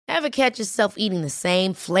Ever catch yourself eating the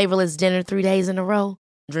same flavorless dinner 3 days in a row?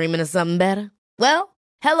 Dreaming of something better? Well,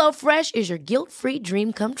 HelloFresh is your guilt-free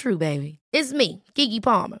dream come true, baby. It's me, Keke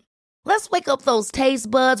Palmer. Let's wake up those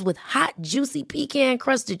taste buds with hot, juicy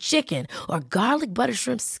pecan-crusted chicken or garlic butter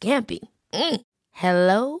shrimp scampi.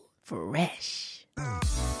 Hello Fresh.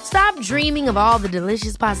 Stop dreaming of all the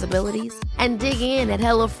delicious possibilities and dig in at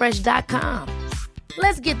HelloFresh.com.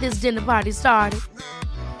 Let's get this dinner party started.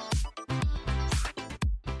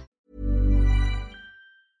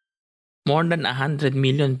 More than 100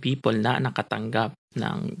 million people na nakatanggap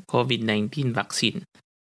ng COVID-19 vaccine.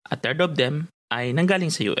 A third of them ay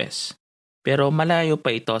nanggaling sa US. Pero malayo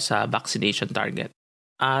pa ito sa vaccination target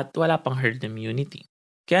at wala pang herd immunity.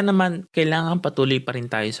 Kaya naman, kailangan patuloy pa rin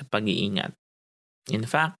tayo sa pag-iingat. In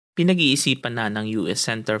fact, pinag-iisipan na ng US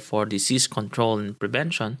Center for Disease Control and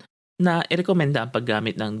Prevention na irekomenda ang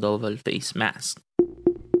paggamit ng double face mask.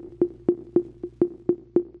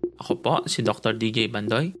 Ako po si Dr. DJ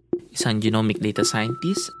Bandoy, isang genomic data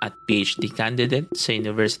scientist at PhD candidate sa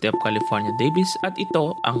University of California, Davis, at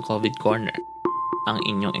ito ang COVID Corner, ang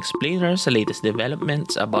inyong explainer sa latest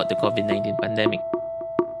developments about the COVID-19 pandemic.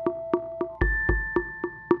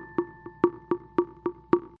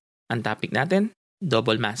 Ang topic natin,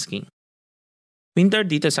 double masking. Winter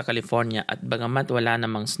dito sa California at bagamat wala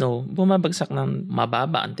namang snow, bumabagsak ng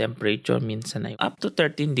mababa ang temperature, minsan ay up to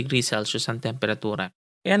 13 degrees Celsius ang temperatura.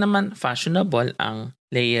 Kaya naman fashionable ang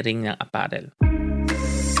layering ng apparel.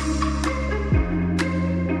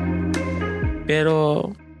 Pero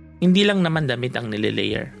hindi lang naman damit ang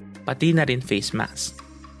nililayer, pati na rin face mask.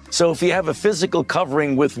 So if you have a physical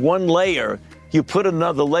covering with one layer, you put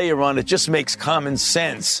another layer on, it just makes common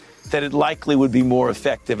sense that it likely would be more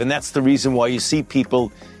effective. And that's the reason why you see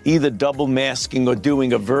people either double masking or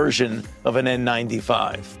doing a version of an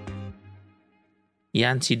N95.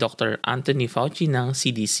 Yan si Dr. Anthony Fauci ng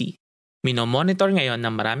CDC. Minomonitor ngayon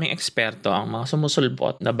ng maraming eksperto ang mga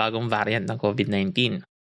sumusulpot na bagong variant ng COVID-19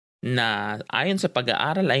 na ayon sa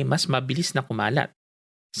pag-aaral ay mas mabilis na kumalat.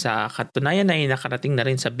 Sa katunayan ay nakarating na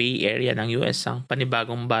rin sa Bay Area ng US ang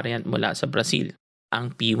panibagong variant mula sa Brazil,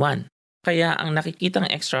 ang P1. Kaya ang nakikitang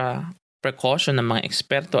extra precaution ng mga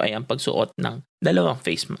eksperto ay ang pagsuot ng dalawang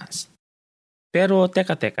face mask. Pero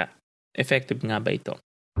teka, effective nga ba ito?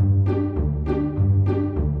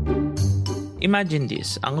 Imagine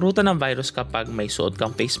this, ang ruta ng virus kapag may suot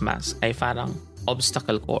kang face mask ay parang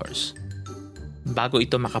obstacle course. Bago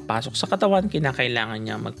ito makapasok sa katawan, kinakailangan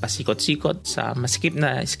niya magpasikot-sikot sa masikip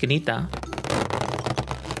na iskinita,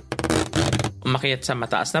 umakyat sa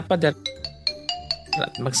mataas na pader,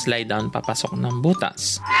 at mag-slide down papasok ng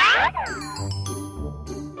butas.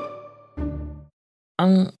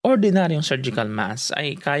 Ang ordinaryong surgical mask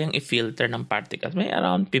ay kayang i-filter ng particles may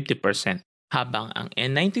around 50%, habang ang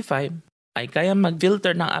N95 ay kayang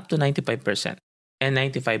mag-filter ng up to 95%.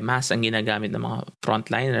 N95 mask ang ginagamit ng mga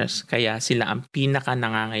frontliners, kaya sila ang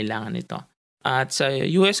pinaka-nangangailangan nito. At sa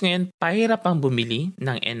US ngayon, pahirap ang bumili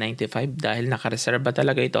ng N95 dahil nakareserba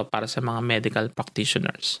talaga ito para sa mga medical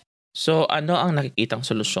practitioners. So ano ang nakikitang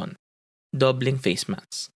solusyon? Doubling face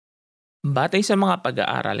mask. Batay sa mga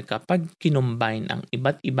pag-aaral, kapag kinumbine ang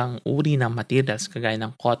iba't ibang uri ng materials kagaya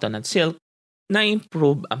ng cotton at silk,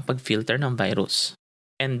 na-improve ang pag-filter ng virus.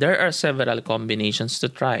 And there are several combinations to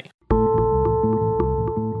try.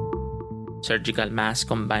 Surgical mask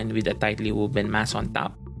combined with a tightly woven mask on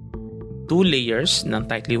top, 2 layers ng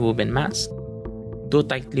tightly woven mask, 2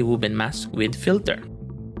 tightly woven mask with filter.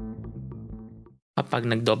 Kapag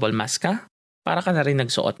nag-double mask ka, para ka na rin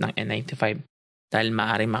nagsuot ng N95 dahil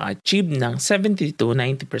maaari maka-achieve ng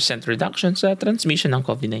 70-90% reduction sa transmission ng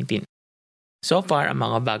COVID-19. So far, ang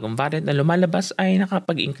mga bagong variant na lumalabas ay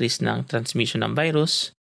nakapag-increase ng transmission ng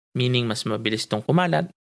virus, meaning mas mabilis itong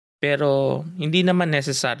kumalat, pero hindi naman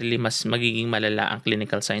necessarily mas magiging malala ang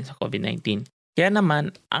clinical signs sa COVID-19. Kaya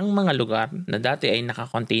naman, ang mga lugar na dati ay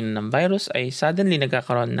nakakontain ng virus ay suddenly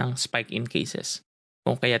nagkakaroon ng spike in cases.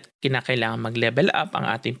 Kung kaya't kinakailangan mag-level up ang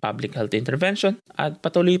ating public health intervention at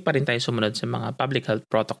patuloy pa rin tayo sumunod sa mga public health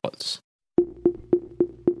protocols.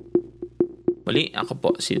 Muli, ako po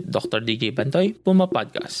si Dr. DJ Bandoy, Puma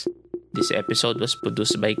Podcast. This episode was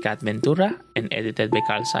produced by Kat Ventura and edited by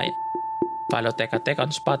Carl Sayan. Follow Teka Tech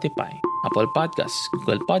on Spotify, Apple Podcasts,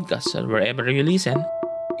 Google Podcasts, or wherever you listen.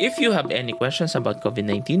 If you have any questions about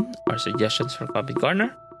COVID-19 or suggestions for COVID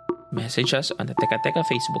Corner, message us on the Teka Teka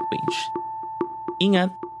Facebook page.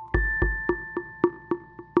 Ingat!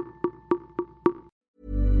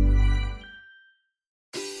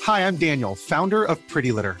 Hi, I'm Daniel, founder of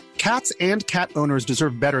Pretty Litter. Cats and cat owners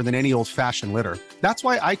deserve better than any old-fashioned litter. That's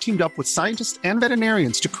why I teamed up with scientists and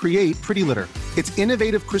veterinarians to create Pretty Litter. Its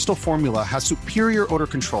innovative crystal formula has superior odor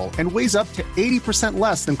control and weighs up to 80%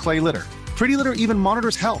 less than clay litter. Pretty Litter even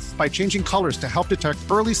monitors health by changing colors to help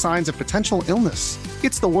detect early signs of potential illness.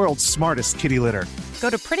 It's the world's smartest kitty litter.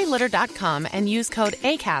 Go to prettylitter.com and use code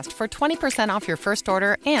ACAST for 20% off your first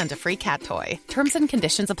order and a free cat toy. Terms and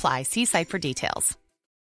conditions apply. See site for details.